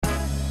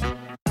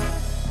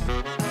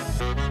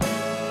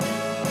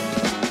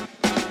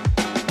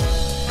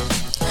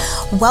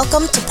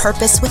Welcome to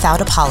Purpose Without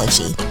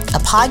Apology,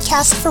 a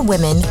podcast for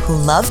women who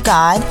love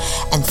God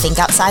and think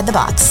outside the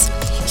box.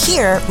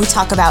 Here, we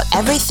talk about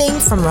everything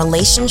from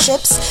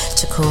relationships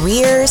to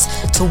careers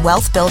to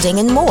wealth building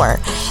and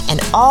more,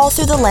 and all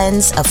through the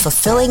lens of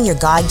fulfilling your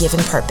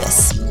God-given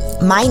purpose.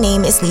 My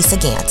name is Lisa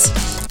Gant.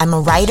 I'm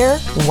a writer,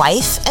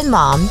 wife, and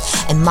mom,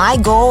 and my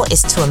goal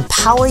is to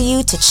empower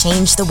you to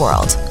change the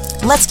world.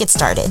 Let's get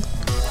started.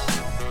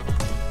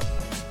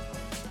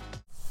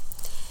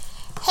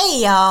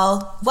 Hey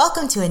y'all,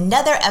 welcome to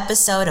another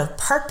episode of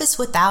Purpose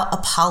Without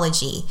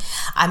Apology.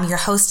 I'm your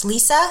host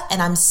Lisa,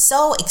 and I'm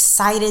so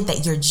excited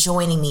that you're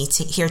joining me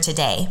here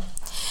today.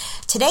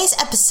 Today's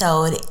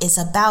episode is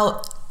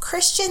about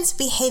Christians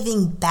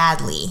behaving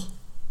badly.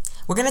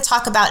 We're going to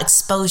talk about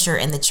exposure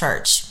in the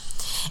church.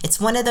 It's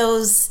one of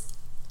those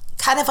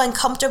kind of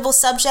uncomfortable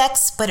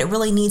subjects, but it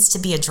really needs to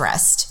be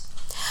addressed.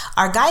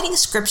 Our guiding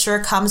scripture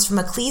comes from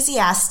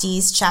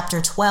Ecclesiastes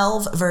chapter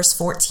 12, verse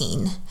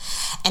 14.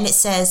 And it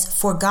says,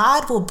 "For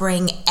God will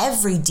bring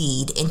every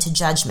deed into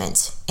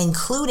judgment,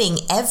 including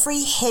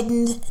every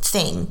hidden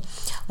thing,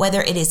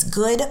 whether it is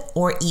good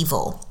or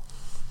evil."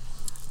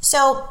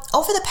 So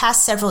over the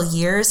past several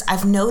years,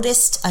 I've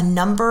noticed a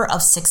number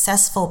of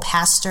successful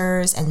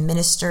pastors and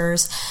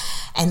ministers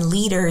and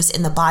leaders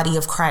in the body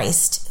of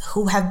Christ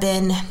who have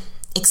been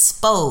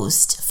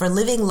exposed for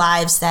living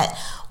lives that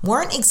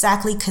weren't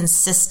exactly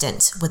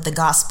consistent with the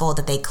gospel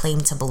that they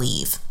claim to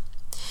believe.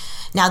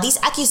 Now, these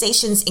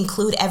accusations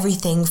include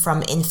everything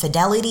from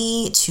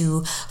infidelity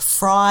to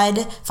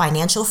fraud,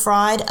 financial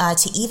fraud,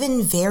 to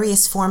even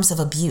various forms of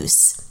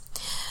abuse.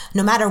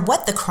 No matter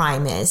what the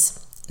crime is,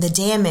 the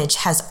damage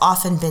has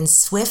often been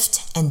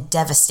swift and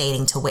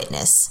devastating to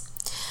witness.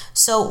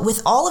 So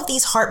with all of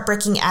these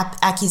heartbreaking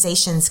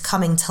accusations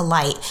coming to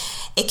light,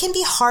 it can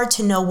be hard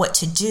to know what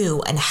to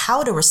do and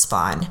how to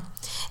respond,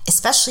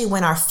 especially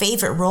when our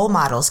favorite role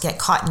models get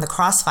caught in the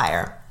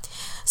crossfire.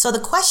 So the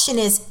question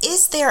is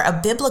there a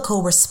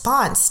biblical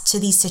response to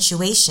these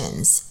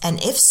situations?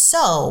 And if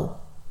so,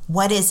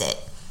 what is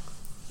it?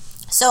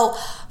 So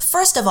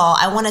first of all,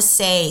 I want to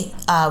say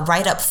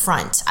right up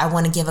front, I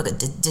want to give a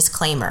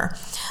disclaimer.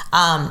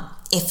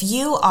 If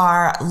you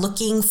are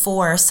looking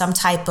for some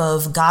type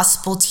of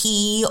gospel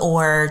tea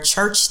or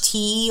church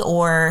tea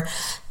or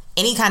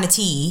any kind of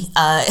tea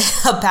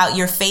about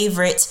your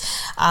favorite,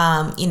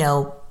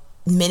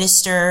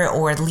 minister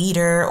or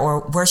leader or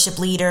worship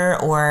leader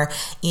or,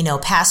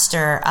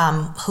 pastor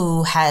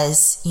who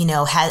has,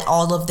 had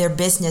all of their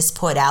business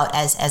put out,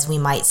 as we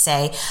might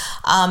say,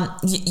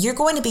 you're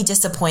going to be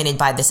disappointed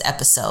by this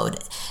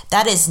episode.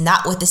 That is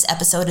not what this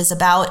episode is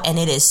about, and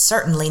it is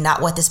certainly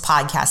not what this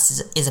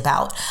podcast is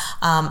about.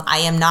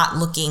 I am not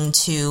looking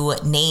to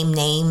name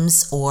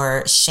names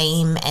or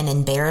shame and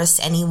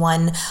embarrass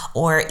anyone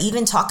or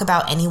even talk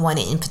about anyone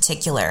in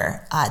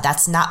particular.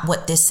 That's not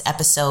what this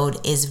episode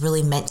is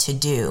really meant to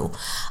do.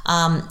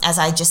 As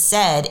I just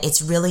said,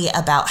 it's really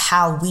about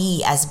how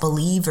we as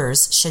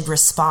believers should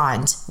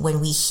respond when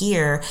we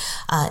hear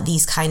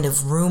these kind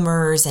of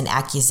rumors and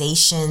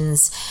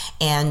accusations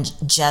and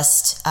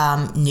just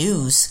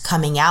news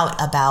coming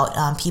out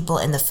about people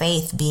in the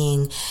faith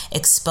being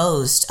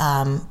exposed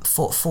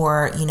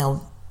for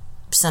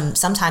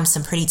sometimes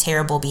some pretty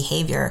terrible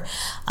behavior.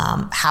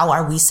 How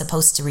are we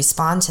supposed to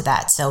respond to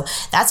that? So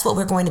that's what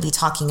we're going to be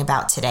talking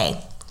about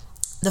today.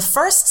 The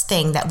first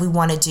thing that we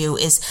want to do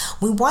is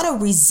we want to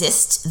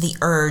resist the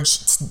urge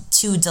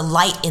to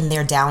delight in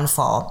their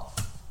downfall.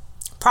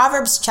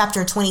 Proverbs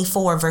chapter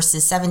 24,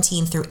 verses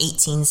 17 through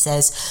 18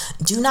 says,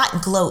 "Do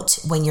not gloat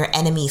when your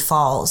enemy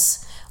falls.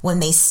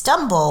 When they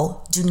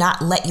stumble, do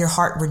not let your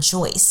heart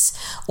rejoice,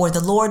 or the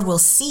Lord will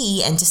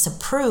see and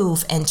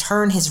disapprove and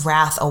turn his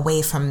wrath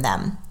away from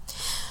them."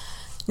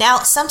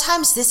 Now,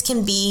 sometimes this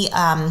can be,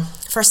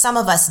 for some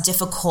of us,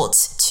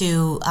 difficult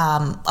to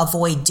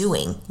avoid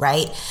doing,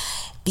 right?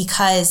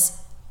 Because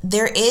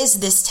there is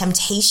this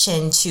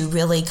temptation to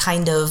really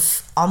kind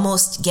of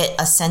almost get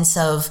a sense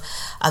of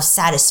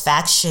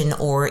satisfaction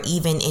or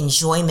even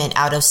enjoyment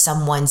out of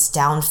someone's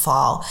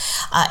downfall,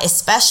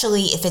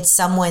 especially if it's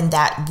someone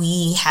that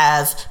we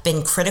have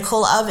been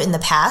critical of in the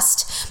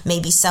past,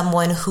 maybe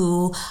someone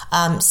who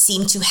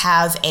seemed to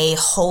have a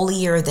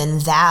holier than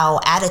thou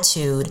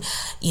attitude,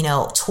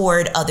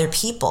 toward other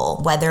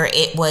people, whether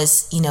it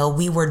was,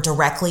 we were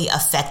directly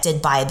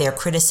affected by their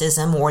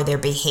criticism or their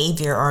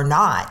behavior or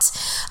not.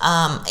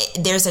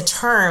 There's a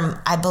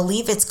term, I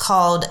believe it's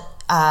called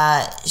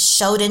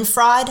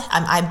Schadenfreude.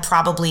 I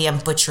probably am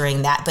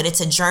butchering that, but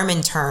it's a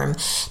German term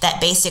that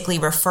basically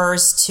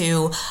refers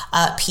to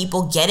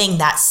people getting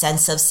that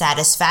sense of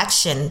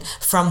satisfaction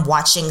from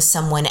watching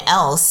someone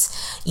else,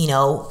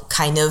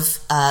 kind of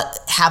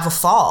have a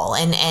fall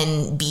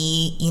and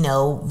be,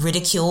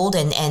 ridiculed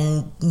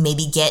and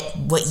maybe get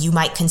what you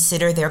might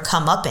consider their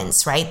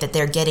comeuppance, right? That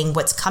they're getting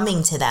what's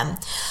coming to them.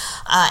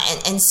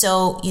 And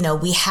so,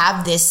 we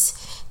have this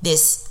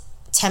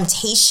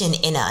temptation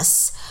in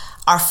us.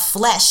 Our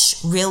flesh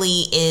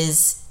really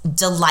is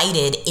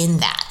delighted in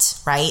that.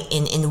 right?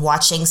 In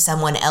watching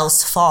someone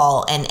else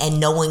fall and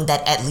knowing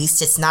that at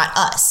least it's not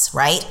us,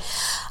 right?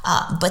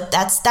 But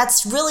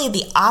that's really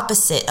the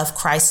opposite of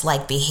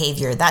Christ-like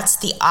behavior. That's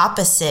the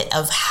opposite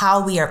of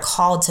how we are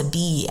called to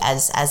be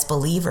as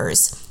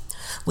believers.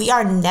 We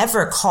are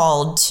never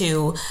called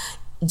to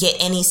get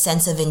any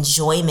sense of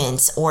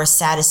enjoyment or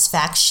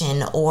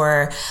satisfaction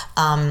or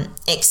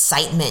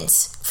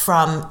excitement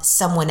from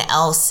someone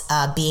else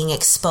being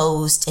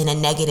exposed in a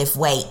negative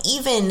way,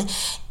 even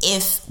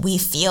if we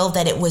feel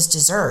that it was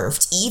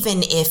deserved,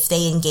 even if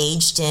they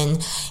engaged in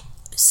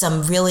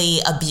some really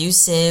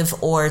abusive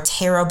or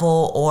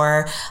terrible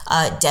or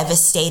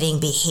devastating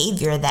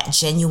behavior that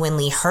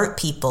genuinely hurt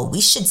people. We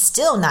should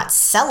still not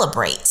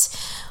celebrate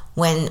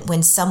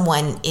when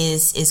someone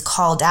is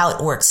called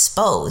out or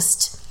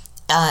exposed.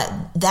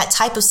 That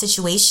type of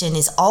situation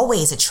is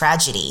always a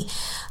tragedy.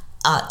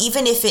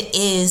 Even if it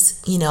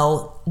is,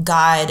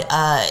 God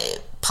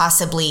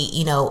possibly,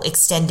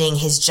 extending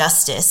his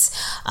justice,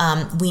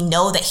 we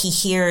know that he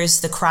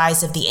hears the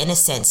cries of the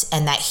innocent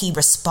and that he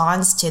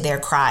responds to their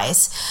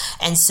cries.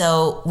 And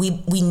so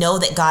we know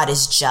that God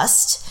is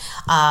just.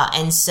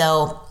 And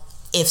so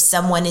if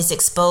someone is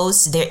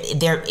exposed,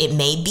 it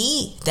may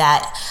be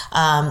that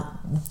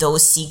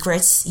those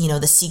secrets,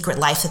 the secret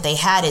life that they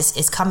had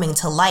is coming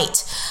to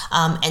light.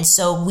 And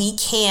so we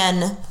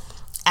can,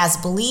 as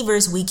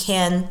believers, we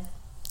can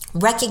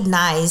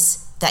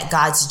recognize that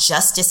God's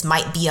justice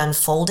might be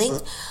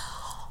unfolding,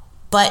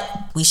 but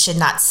we should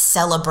not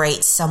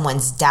celebrate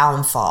someone's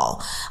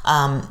downfall.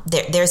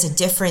 There's a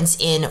difference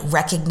in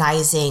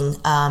recognizing,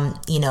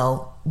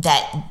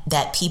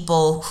 that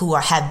people who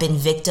have been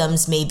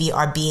victims maybe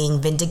are being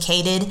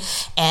vindicated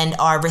and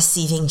are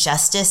receiving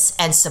justice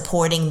and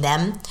supporting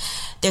them.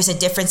 There's a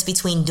difference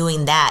between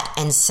doing that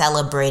and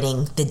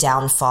celebrating the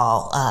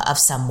downfall of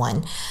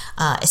someone,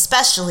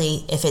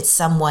 especially if it's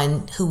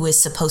someone who is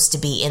supposed to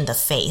be in the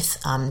faith.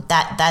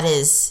 That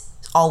is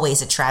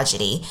always a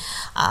tragedy.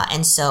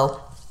 And so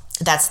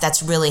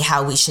that's really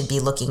how we should be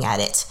looking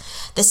at it.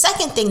 The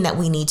second thing that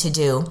we need to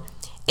do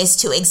is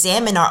to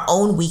examine our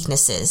own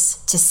weaknesses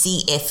to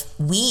see if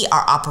we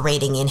are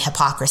operating in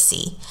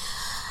hypocrisy.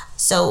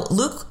 So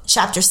Luke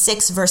chapter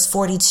 6, verse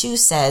 42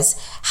 says,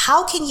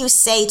 "How can you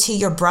say to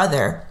your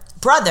brother,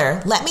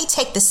 'Brother, let me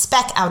take the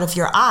speck out of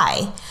your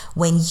eye,'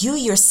 when you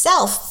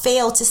yourself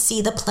fail to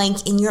see the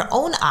plank in your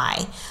own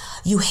eye?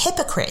 You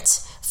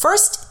hypocrite!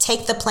 First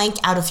take the plank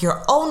out of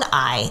your own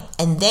eye,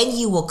 and then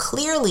you will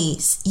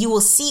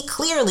see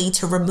clearly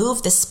to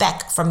remove the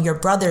speck from your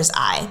brother's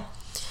eye."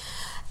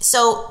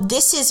 So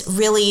this is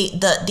really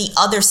the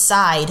other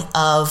side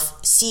of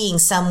seeing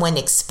someone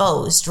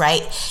exposed,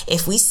 right?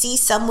 If we see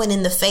someone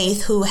in the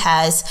faith who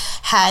has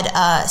had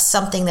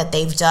something that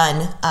they've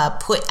done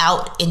put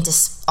out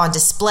on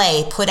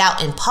display, put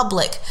out in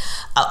public,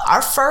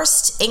 our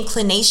first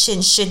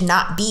inclination should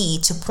not be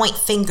to point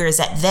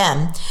fingers at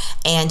them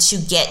and to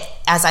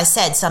get, as I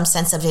said, some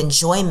sense of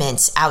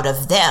enjoyment out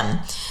of them.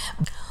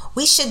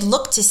 We should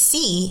look to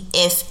see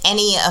if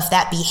any of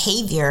that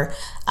behavior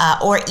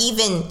or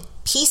even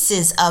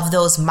pieces of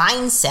those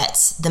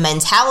mindsets, the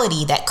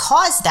mentality that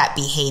caused that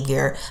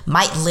behavior,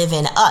 might live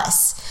in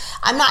us.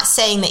 I'm not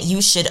saying that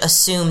you should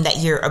assume that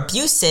you're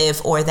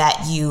abusive or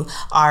that you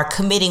are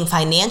committing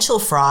financial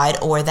fraud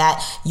or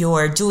that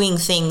you're doing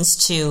things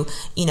to,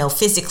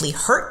 physically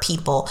hurt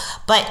people,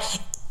 but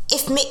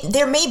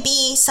there may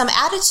be some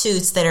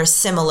attitudes that are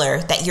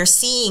similar that you're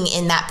seeing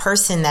in that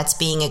person that's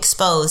being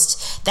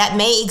exposed that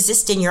may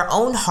exist in your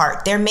own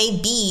heart. There may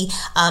be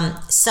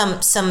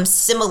some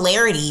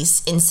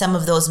similarities in some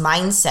of those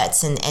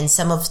mindsets and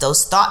some of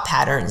those thought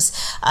patterns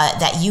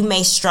that you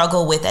may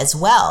struggle with as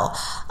well.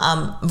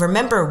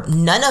 Remember,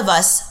 none of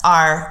us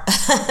are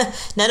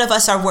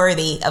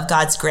worthy of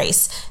God's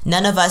grace.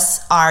 None of us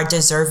are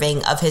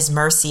deserving of his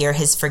mercy or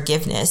his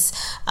forgiveness.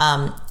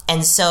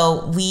 And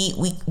so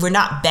we're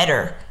not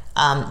better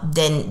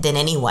than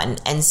anyone.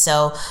 And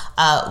so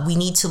we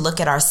need to look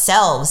at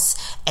ourselves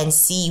and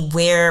see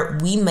where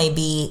we may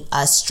be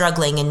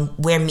struggling and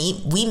where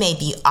we may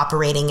be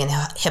operating in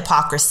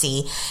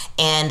hypocrisy,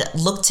 and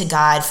look to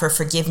God for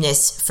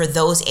forgiveness for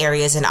those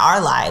areas in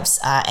our lives,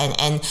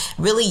 and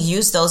really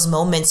use those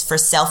moments for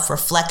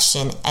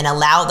self-reflection and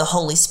allow the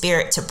Holy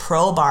Spirit to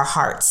probe our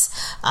hearts,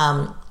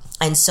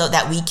 and so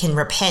that we can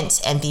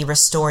repent and be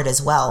restored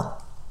as well.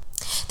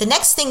 The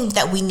next thing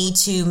that we need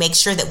to make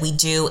sure that we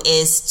do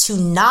is to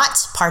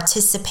not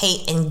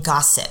participate in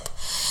gossip.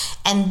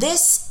 And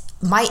this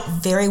might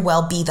very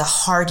well be the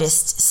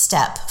hardest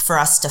step for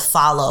us to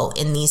follow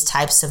in these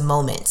types of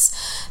moments.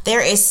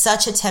 There is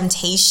such a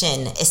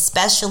temptation,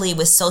 especially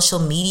with social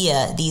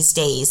media these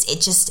days.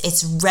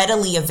 It's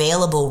readily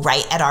available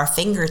right at our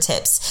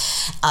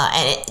fingertips,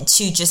 and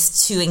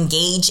to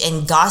engage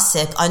in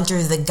gossip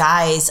under the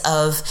guise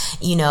of,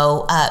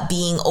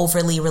 being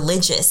overly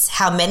religious.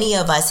 How many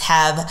of us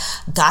have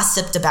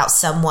gossiped about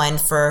someone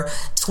for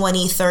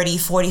 20, 30,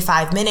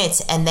 45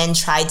 minutes and then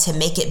tried to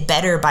make it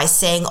better by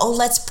saying, "Oh,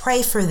 let's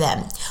pray for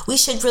them. We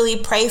should really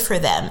pray for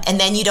them." And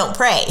then you don't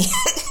pray.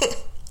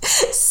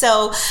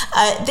 So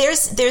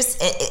there's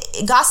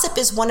gossip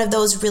is one of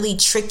those really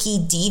tricky,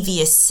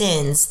 devious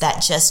sins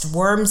that just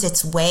worms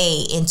its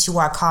way into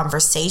our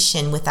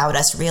conversation without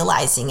us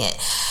realizing it.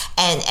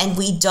 And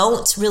we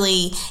don't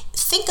really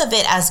think of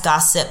it as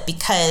gossip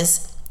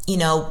because, you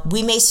know,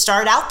 we may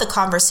start out the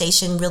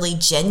conversation really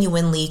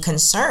genuinely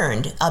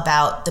concerned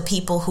about the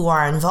people who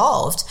are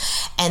involved,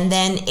 and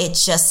then it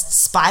just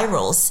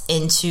spirals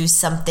into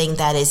something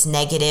that is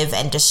negative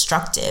and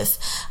destructive.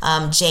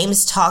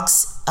 James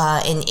talks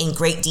in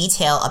great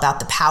detail about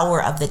the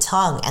power of the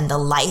tongue and the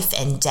life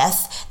and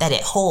death that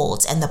it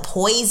holds and the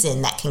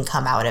poison that can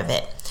come out of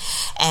it.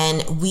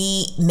 And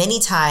we many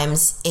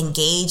times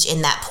engage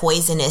in that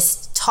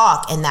poisonous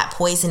talk and that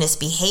poisonous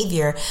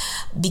behavior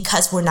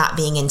because we're not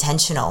being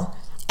intentional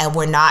and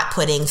we're not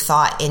putting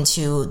thought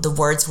into the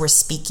words we're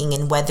speaking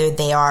and whether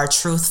they are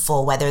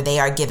truthful, whether they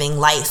are giving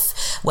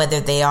life, whether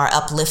they are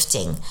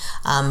uplifting.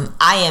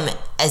 I am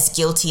as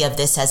guilty of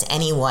this as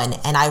anyone,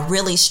 and I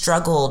really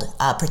struggled,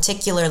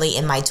 particularly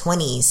in my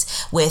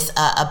 20s, with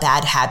a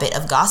bad habit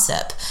of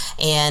gossip.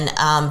 And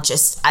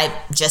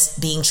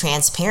just being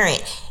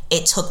transparent,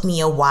 it took me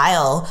a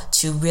while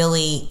to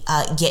really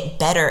get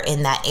better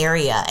in that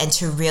area and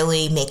to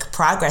really make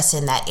progress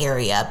in that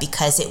area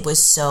because it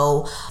was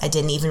so, I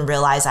didn't even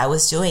realize I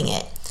was doing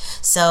it.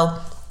 So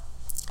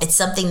it's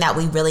something that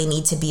we really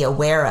need to be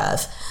aware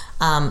of.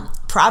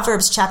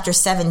 Proverbs chapter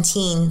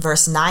 17,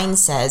 verse 9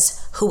 says,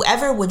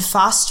 "Whoever would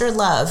foster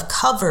love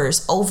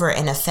covers over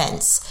an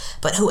offense,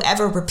 but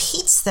whoever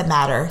repeats the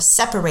matter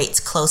separates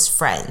close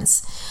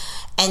friends."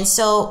 And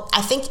so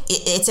I think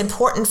it's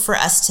important for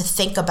us to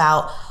think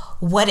about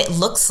what it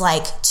looks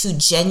like to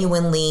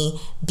genuinely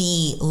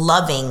be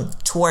loving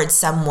towards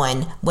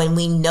someone when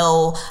we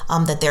know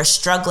that they're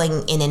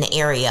struggling in an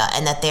area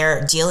and that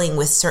they're dealing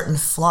with certain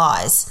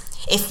flaws.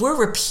 If we're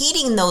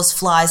repeating those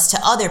flaws to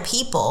other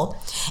people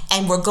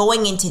and we're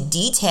going into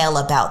detail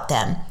about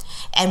them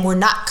and we're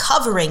not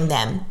covering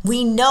them,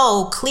 we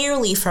know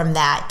clearly from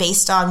that,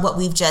 based on what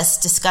we've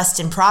just discussed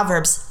in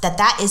Proverbs, that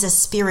that is a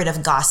spirit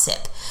of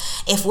gossip.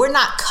 If we're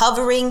not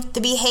covering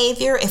the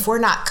behavior, if we're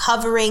not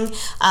covering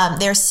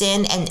their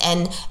sin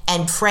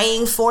and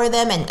praying for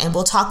them, and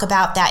we'll talk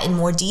about that in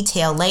more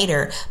detail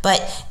later,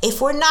 but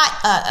if we're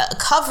not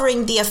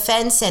covering the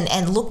offense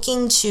and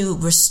looking to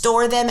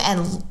restore them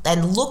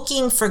and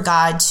looking for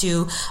God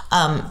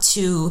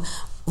to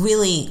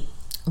really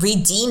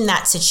redeem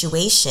that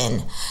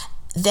situation,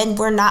 then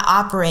we're not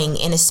operating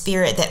in a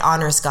spirit that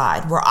honors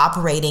God. We're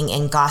operating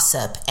in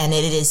gossip, and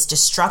it is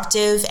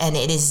destructive and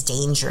it is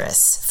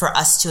dangerous for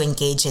us to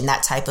engage in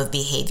that type of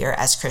behavior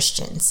as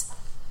Christians.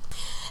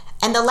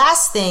 And the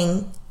last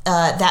thing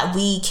that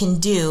we can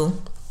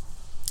do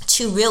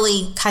to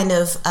really kind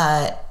of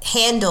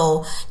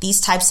handle these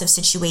types of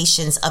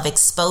situations of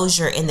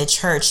exposure in the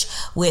church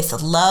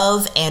with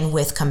love and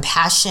with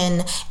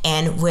compassion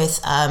and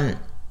with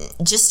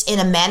just in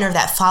a manner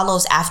that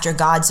follows after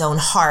God's own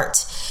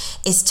heart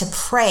is to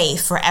pray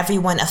for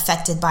everyone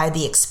affected by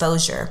the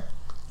exposure.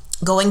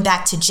 Going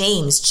back to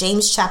James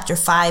chapter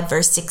 5,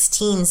 verse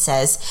 16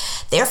 says,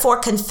 "Therefore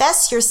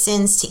confess your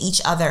sins to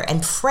each other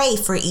and pray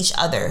for each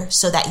other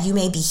so that you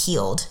may be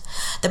healed.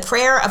 The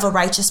prayer of a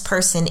righteous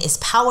person is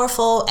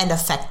powerful and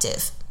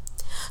effective."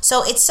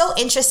 So it's so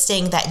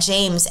interesting that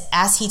James,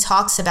 as he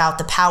talks about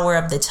the power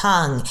of the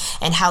tongue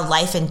and how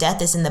life and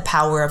death is in the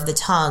power of the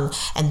tongue,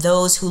 and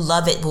those who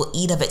love it will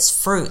eat of its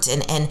fruit,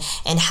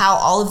 and how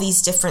all of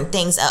these different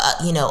things,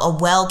 a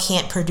well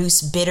can't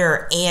produce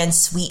bitter and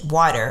sweet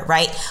water,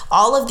 right?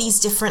 All of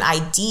these different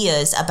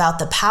ideas about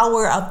the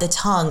power of the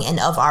tongue and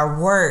of our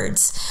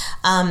words.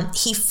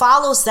 He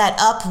follows that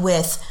up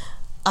with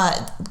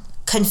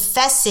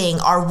confessing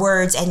our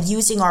words and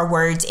using our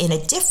words in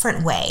a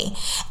different way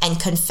and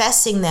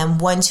confessing them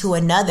one to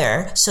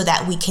another so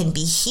that we can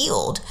be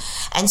healed.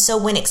 And so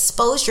when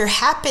exposure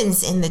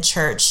happens in the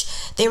church,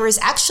 there is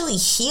actually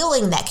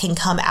healing that can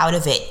come out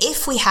of it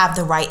if we have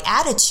the right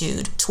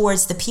attitude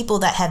towards the people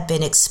that have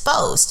been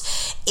exposed.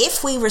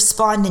 If we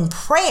respond in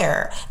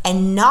prayer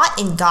and not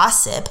in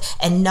gossip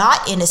and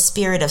not in a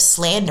spirit of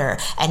slander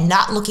and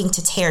not looking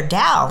to tear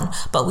down,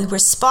 but we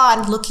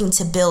respond looking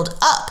to build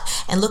up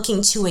and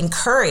looking to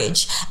encourage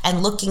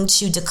and looking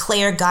to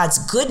declare God's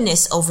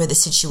goodness over the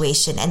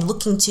situation and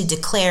looking to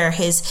declare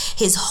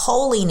his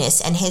holiness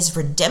and his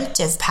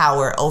redemptive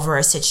power over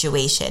a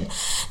situation,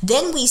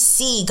 then we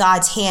see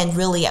God's hand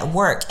really at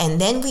work, and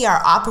then we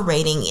are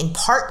operating in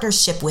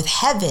partnership with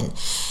heaven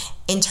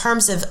in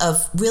terms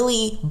of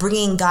really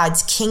bringing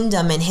God's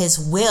kingdom and his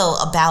will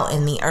about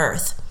in the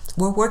earth.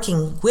 We're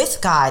working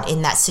with God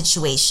in that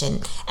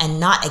situation and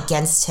not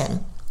against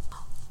him.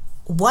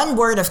 One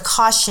word of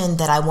caution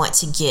that I want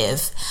to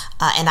give,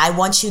 and I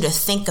want you to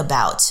think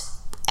about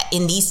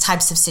in these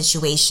types of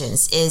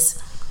situations, is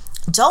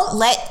don't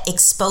let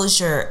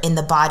exposure in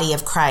the body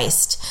of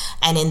Christ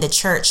and in the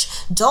church,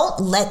 don't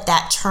let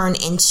that turn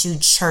into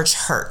church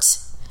hurt.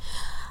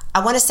 I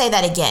want to say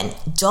that again.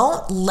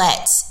 Don't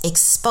let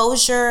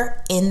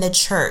exposure in the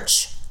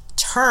church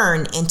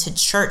turn into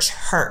church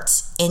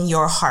hurt in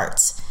your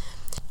heart.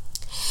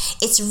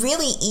 it's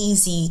really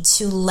easy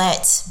to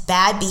let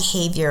bad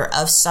behavior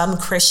of some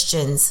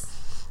Christians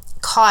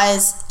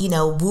cause,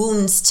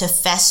 wounds to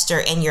fester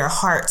in your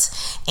heart,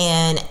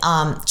 and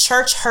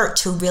church hurt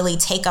to really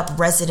take up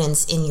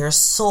residence in your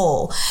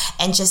soul,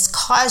 and just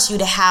cause you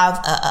to have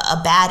a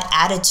bad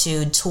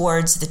attitude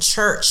towards the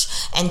church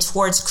and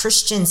towards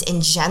Christians in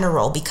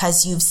general,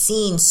 because you've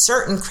seen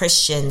certain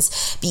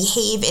Christians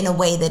behave in a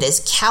way that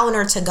is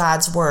counter to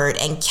God's word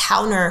and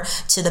counter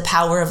to the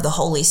power of the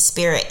Holy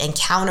Spirit and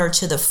counter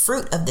to the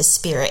fruit of the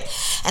Spirit.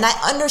 And I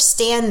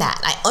understand that.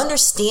 I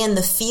understand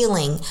the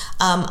feeling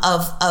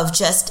of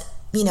just,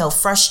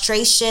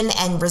 frustration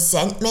and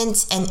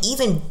resentment and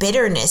even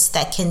bitterness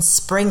that can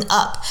spring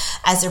up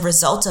as a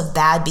result of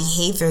bad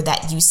behavior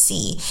that you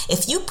see.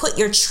 If you put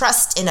your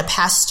trust in a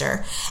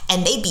pastor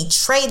and they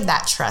betrayed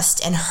that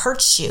trust and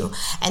hurt you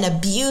and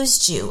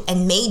abused you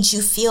and made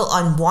you feel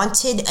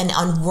unwanted and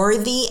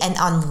unworthy and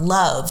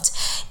unloved,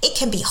 it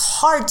can be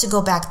hard to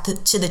go back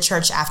to the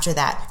church after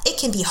that. It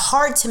can be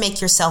hard to make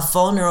yourself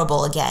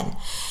vulnerable again.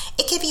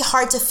 It can be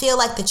hard to feel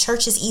like the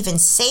church is even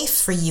safe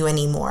for you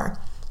anymore.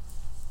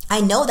 I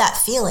know that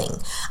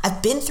feeling.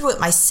 I've been through it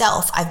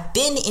myself. I've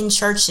been in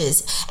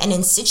churches and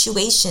in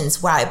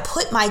situations where I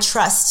put my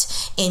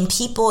trust in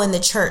people in the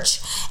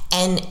church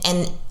and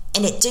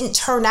it didn't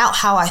turn out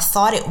how I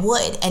thought it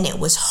would. And it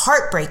was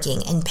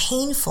heartbreaking and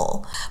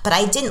painful, but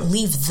I didn't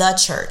leave the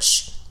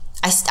church.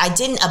 I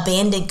didn't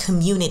abandon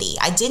community.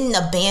 I didn't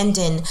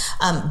abandon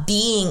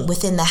being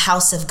within the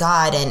house of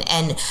God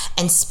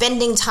and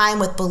spending time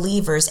with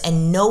believers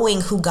and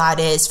knowing who God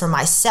is for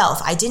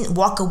myself. I didn't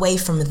walk away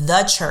from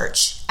the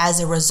church as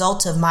a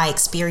result of my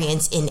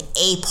experience in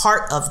a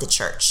part of the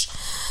church.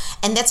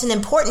 And that's an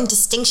important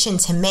distinction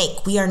to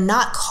make. We are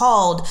not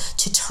called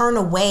to turn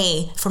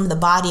away from the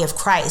body of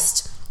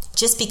Christ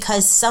just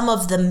because some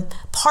of the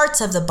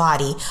parts of the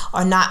body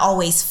are not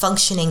always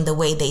functioning the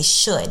way they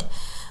should.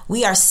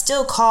 We are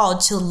still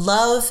called to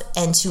love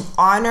and to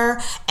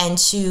honor and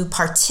to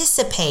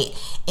participate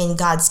in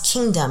God's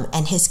kingdom.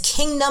 And his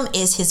kingdom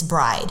is his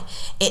bride.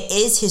 It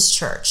is his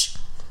church.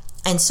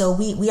 And so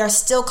we are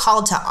still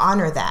called to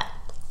honor that.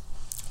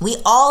 We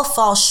all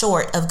fall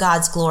short of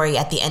God's glory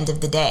at the end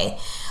of the day.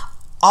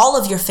 All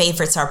of your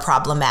favorites are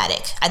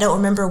problematic. I don't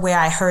remember where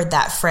I heard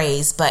that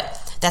phrase,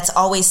 but that's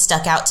always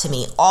stuck out to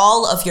me.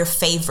 All of your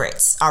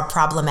favorites are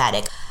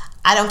problematic.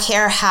 I don't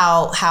care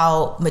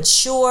how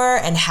mature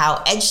and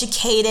how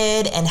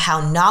educated and how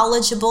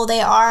knowledgeable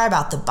they are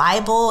about the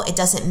Bible. It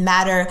doesn't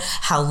matter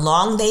how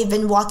long they've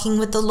been walking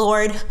with the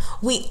Lord.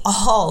 We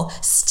all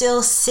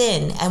still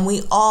sin, and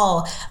we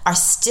all are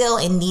still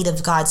in need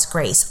of God's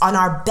grace. On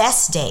our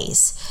best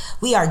days,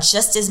 we are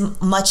just as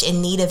much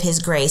in need of his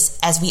grace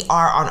as we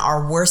are on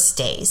our worst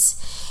days.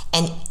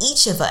 And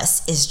each of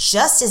us is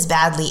just as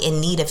badly in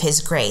need of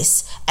his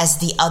grace as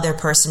the other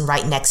person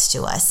right next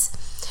to us.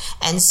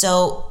 And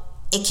so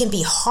it can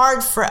be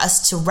hard for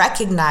us to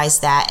recognize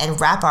that and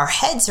wrap our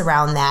heads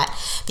around that,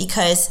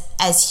 because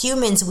as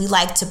humans, we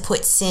like to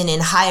put sin in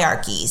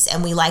hierarchies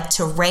and we like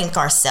to rank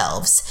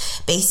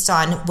ourselves based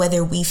on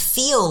whether we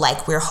feel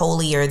like we're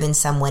holier than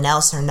someone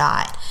else or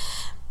not.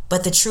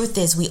 But the truth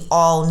is, we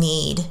all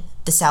need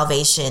the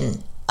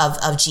salvation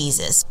of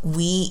Jesus.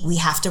 We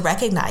have to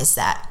recognize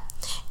that.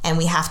 And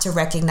we have to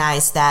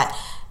recognize that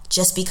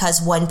just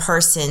because one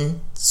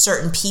person,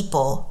 certain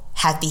people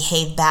have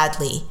behaved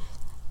badly,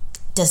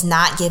 does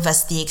not give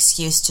us the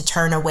excuse to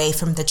turn away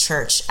from the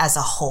church as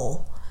a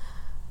whole.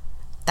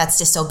 That's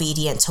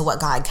disobedient to what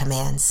God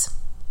commands.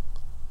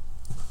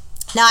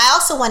 Now, I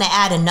also want to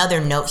add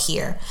another note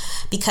here,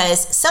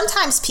 because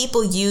sometimes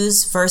people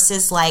use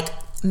verses like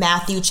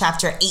Matthew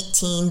chapter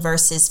 18,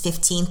 verses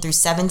 15 through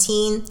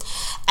 17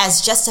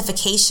 as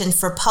justification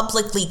for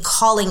publicly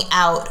calling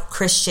out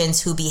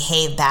Christians who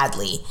behave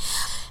badly.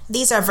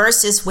 These are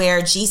verses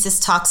where Jesus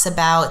talks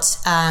about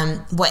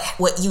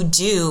what you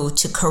do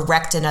to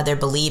correct another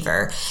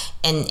believer.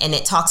 And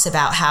it talks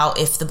about how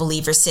if the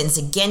believer sins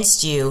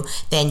against you,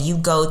 then you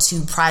go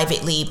to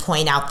privately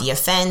point out the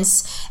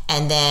offense.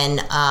 And then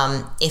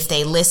if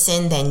they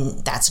listen, then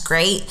that's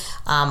great.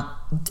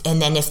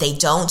 And then if they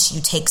don't,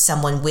 you take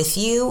someone with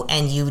you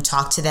and you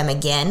talk to them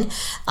again.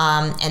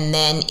 And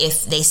then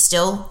if they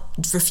still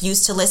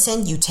refuse to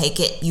listen, you take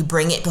it, you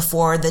bring it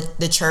before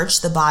the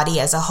church, the body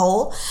as a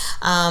whole.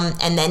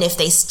 And then if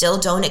they still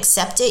don't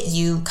accept it,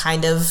 you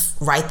kind of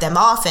write them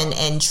off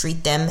and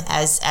treat them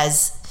as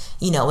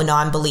a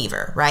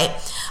non-believer, right?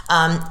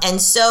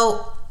 And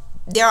so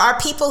there are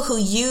people who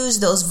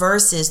use those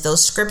verses,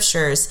 those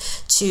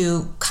scriptures,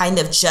 to kind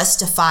of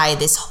justify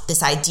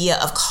this idea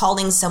of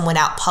calling someone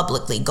out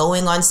publicly,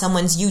 going on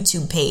someone's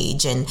YouTube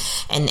page and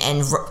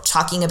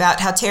talking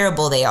about how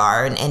terrible they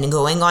are, and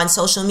going on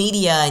social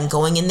media and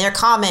going in their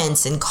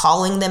comments and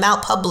calling them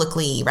out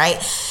publicly,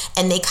 right?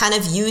 And they kind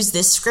of use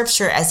this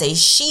scripture as a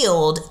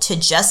shield to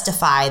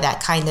justify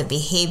that kind of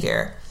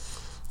behavior.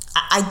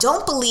 I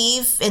don't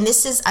believe, and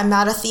I'm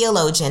not a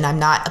theologian, I'm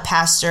not a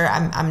pastor,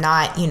 I'm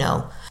not,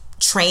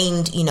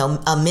 trained,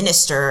 a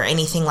minister or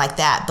anything like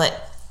that.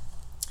 But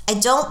I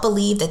don't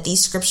believe that these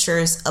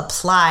scriptures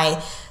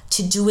apply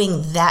to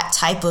doing that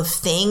type of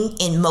thing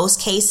in most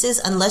cases,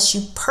 unless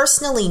you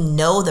personally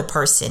know the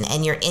person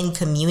and you're in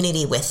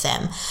community with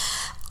them.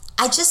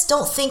 I just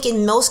don't think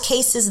in most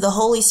cases the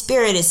Holy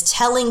Spirit is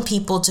telling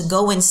people to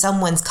go in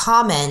someone's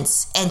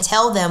comments and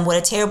tell them what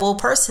a terrible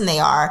person they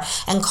are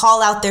and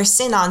call out their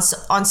sin on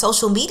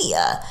social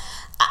media.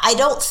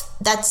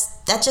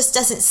 That just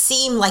doesn't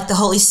seem like the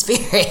Holy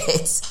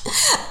Spirit.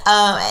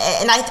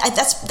 And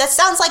that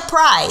sounds like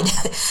pride.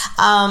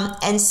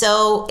 And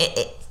so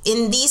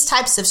in these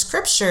types of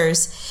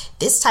scriptures,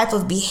 this type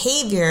of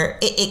behavior,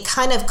 it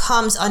kind of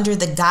comes under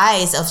the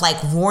guise of like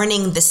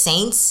warning the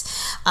saints.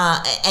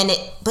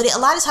 But a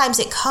lot of times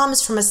it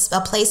comes from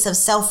a place of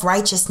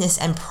self-righteousness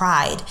and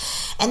pride.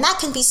 And that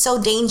can be so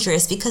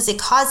dangerous because it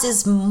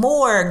causes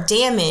more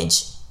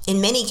damage in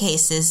many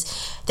cases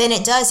than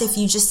it does if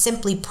you just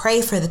simply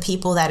pray for the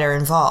people that are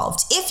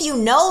involved. If you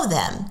know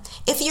them,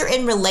 if you're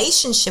in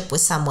relationship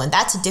with someone,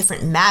 that's a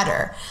different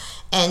matter.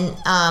 And,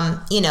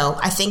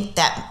 I think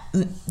that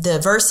the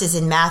verses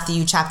in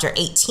Matthew chapter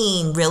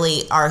 18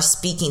 really are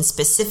speaking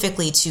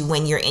specifically to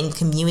when you're in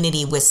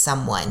community with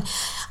someone.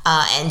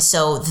 And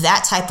so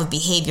that type of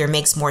behavior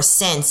makes more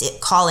sense.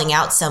 Calling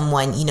out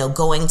someone,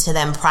 going to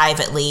them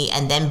privately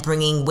and then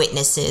bringing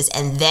witnesses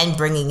and then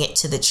bringing it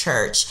to the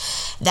church.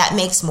 That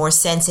makes more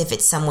sense if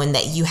it's someone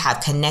that you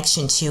have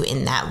connection to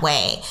in that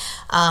way.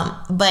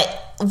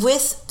 But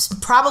with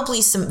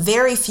probably some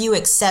very few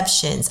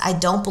exceptions, I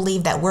don't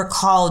believe that we're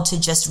called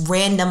to just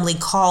randomly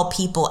call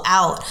people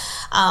out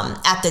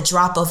at the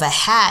drop of a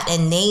hat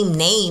and name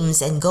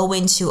names and go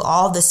into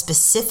all the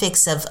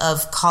specifics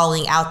of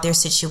calling out their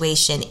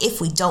situation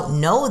if we don't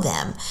know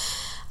them.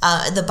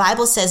 The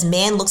Bible says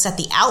man looks at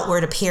the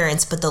outward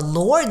appearance, but the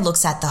Lord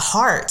looks at the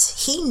heart.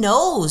 He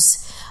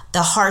knows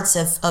the hearts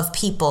of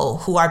people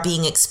who are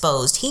being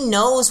exposed. He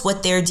knows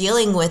what they're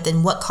dealing with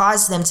and what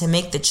caused them to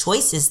make the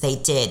choices they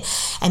did.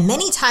 And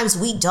many times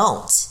we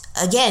don't.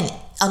 Again,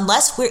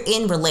 unless we're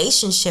in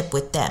relationship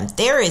with them,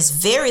 there is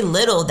very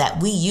little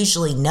that we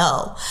usually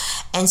know.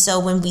 And so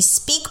when we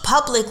speak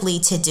publicly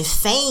to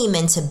defame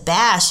and to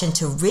bash and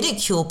to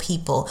ridicule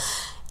people,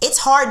 it's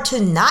hard to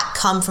not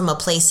come from a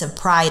place of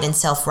pride and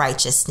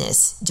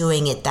self-righteousness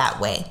doing it that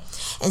way.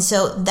 And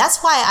so that's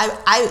why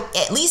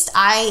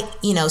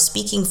I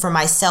speaking for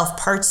myself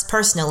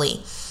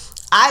personally,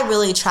 I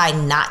really try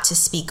not to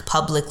speak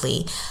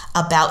publicly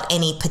about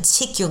any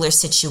particular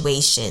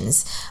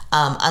situations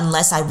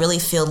unless I really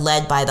feel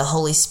led by the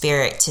Holy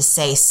Spirit to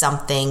say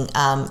something.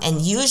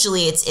 And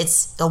usually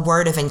it's a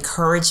word of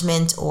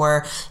encouragement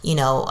or,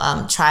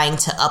 trying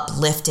to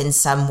uplift in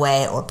some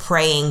way or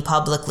praying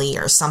publicly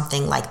or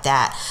something like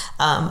that.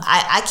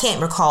 I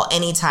can't recall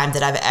any time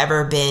that I've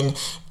ever been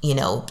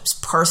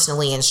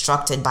personally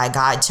instructed by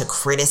God to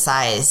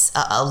criticize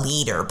a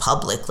leader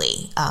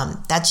publicly.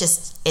 That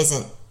just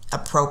isn't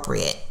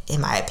appropriate,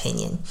 in my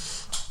opinion.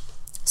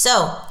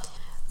 So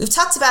we've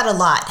talked about a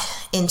lot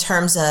in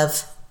terms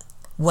of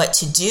what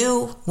to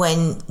do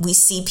when we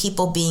see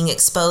people being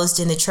exposed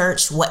in the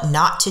church, what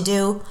not to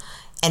do,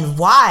 and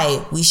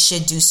why we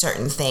should do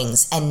certain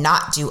things and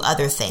not do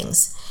other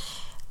things.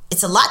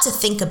 It's a lot to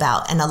think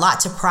about and a lot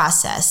to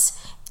process.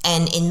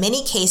 And in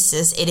many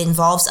cases, it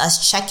involves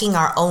us checking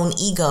our own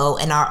ego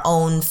and our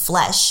own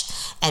flesh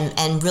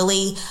and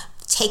really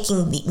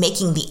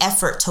making the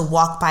effort to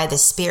walk by the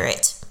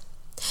Spirit.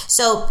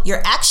 So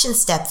your action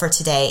step for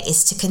today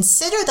is to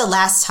consider the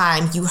last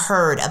time you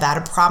heard about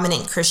a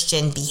prominent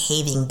Christian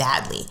behaving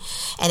badly.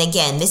 And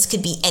again, this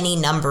could be any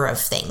number of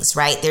things,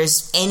 right?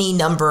 There's any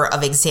number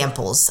of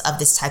examples of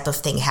this type of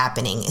thing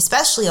happening,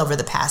 especially over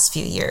the past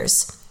few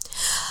years.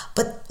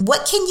 But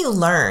what can you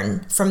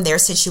learn from their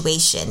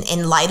situation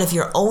in light of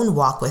your own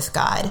walk with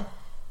God?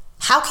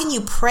 How can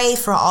you pray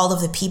for all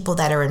of the people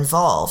that are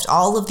involved,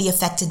 all of the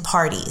affected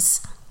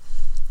parties?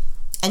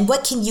 And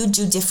what can you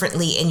do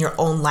differently in your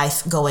own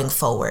life going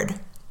forward?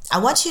 I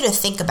want you to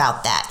think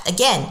about that.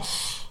 Again,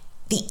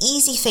 the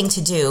easy thing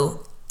to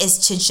do is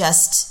to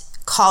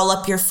just call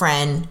up your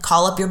friend,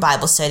 call up your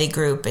Bible study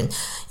group, and,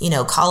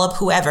 call up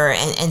whoever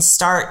and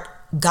start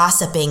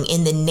gossiping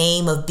in the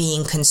name of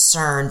being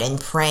concerned and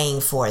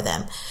praying for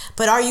them.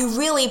 But are you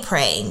really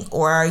praying,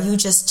 or are you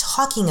just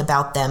talking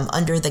about them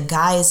under the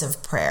guise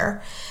of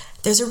prayer?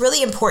 There's a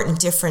really important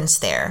difference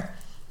there.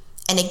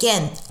 And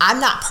again, I'm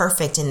not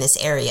perfect in this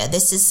area.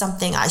 This is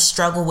something I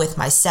struggle with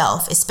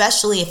myself,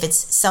 especially if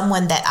it's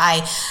someone that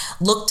I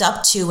looked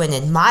up to and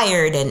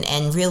admired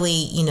and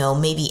really,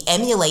 maybe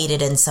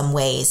emulated in some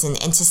ways. And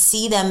to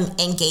see them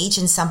engage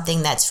in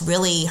something that's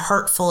really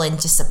hurtful and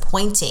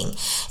disappointing,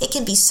 it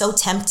can be so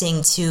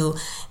tempting to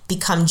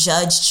become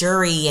judge,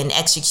 jury, and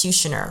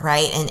executioner,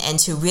 right? And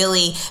to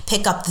really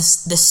pick up the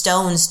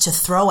stones to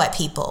throw at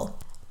people.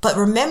 But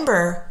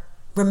remember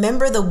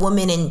the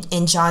woman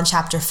in John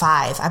chapter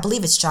 5, I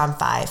believe it's John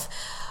 5,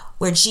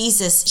 where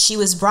she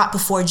was brought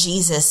before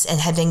Jesus and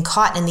had been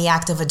caught in the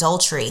act of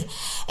adultery.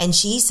 And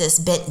Jesus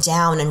bent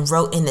down and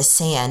wrote in the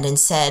sand and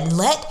said,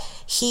 "Let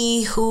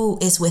he who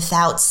is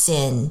without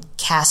sin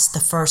cast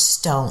the first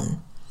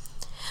stone."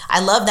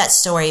 I love that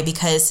story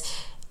because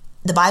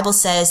the Bible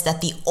says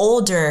that the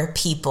older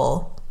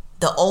people,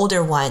 the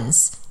older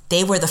ones,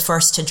 they were the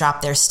first to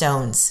drop their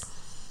stones.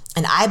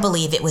 And I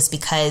believe it was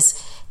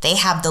because they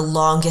have the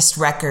longest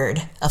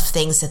record of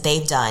things that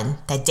they've done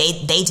that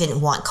they didn't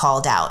want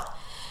called out.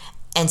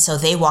 And so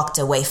they walked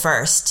away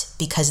first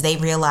because they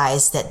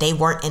realized that they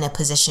weren't in a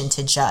position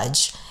to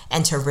judge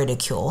and to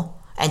ridicule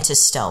and to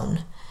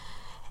stone.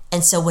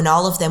 And so when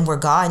all of them were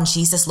gone,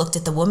 Jesus looked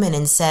at the woman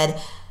and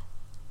said,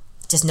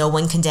 "Does no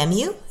one condemn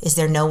you? Is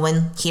there no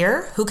one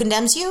here who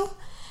condemns you?"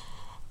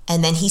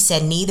 And then he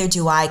said, "Neither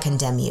do I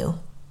condemn you.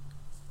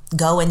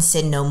 Go and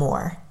sin no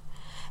more."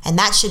 And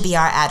that should be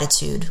our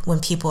attitude when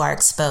people are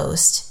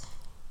exposed,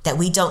 that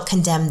we don't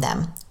condemn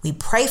them. We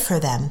pray for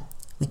them.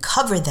 We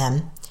cover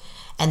them.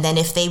 And then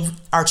if they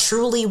are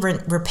truly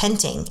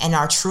repenting and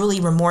are truly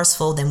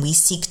remorseful, then we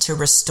seek to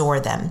restore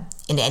them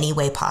in any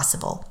way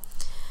possible.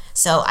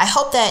 So I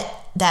hope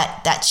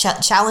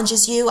that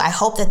challenges you. I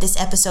hope that this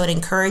episode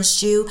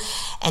encouraged you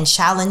and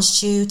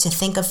challenged you to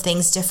think of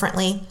things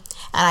differently.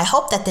 And I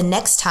hope that the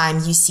next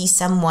time you see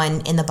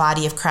someone in the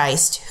body of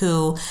Christ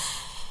who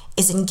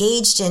is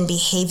engaged in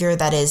behavior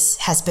that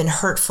has been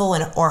hurtful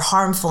or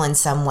harmful in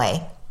some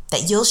way,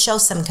 that you'll show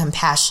some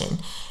compassion,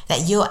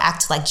 that you'll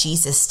act like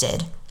Jesus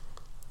did,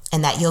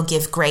 and that you'll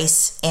give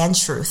grace and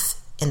truth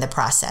in the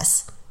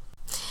process.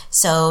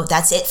 So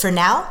that's it for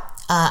now.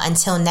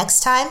 Until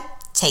next time,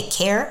 take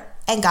care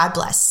and God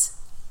bless.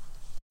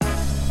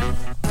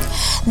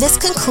 This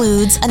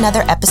concludes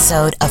another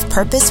episode of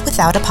Purpose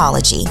Without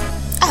Apology.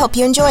 I hope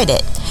you enjoyed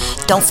it.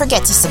 Don't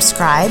forget to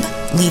subscribe,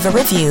 leave a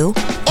review,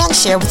 and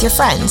share with your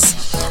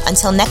friends.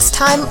 Until next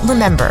time,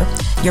 remember,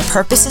 your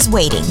purpose is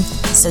waiting,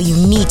 so you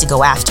need to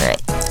go after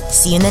it.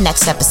 See you in the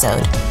next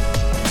episode.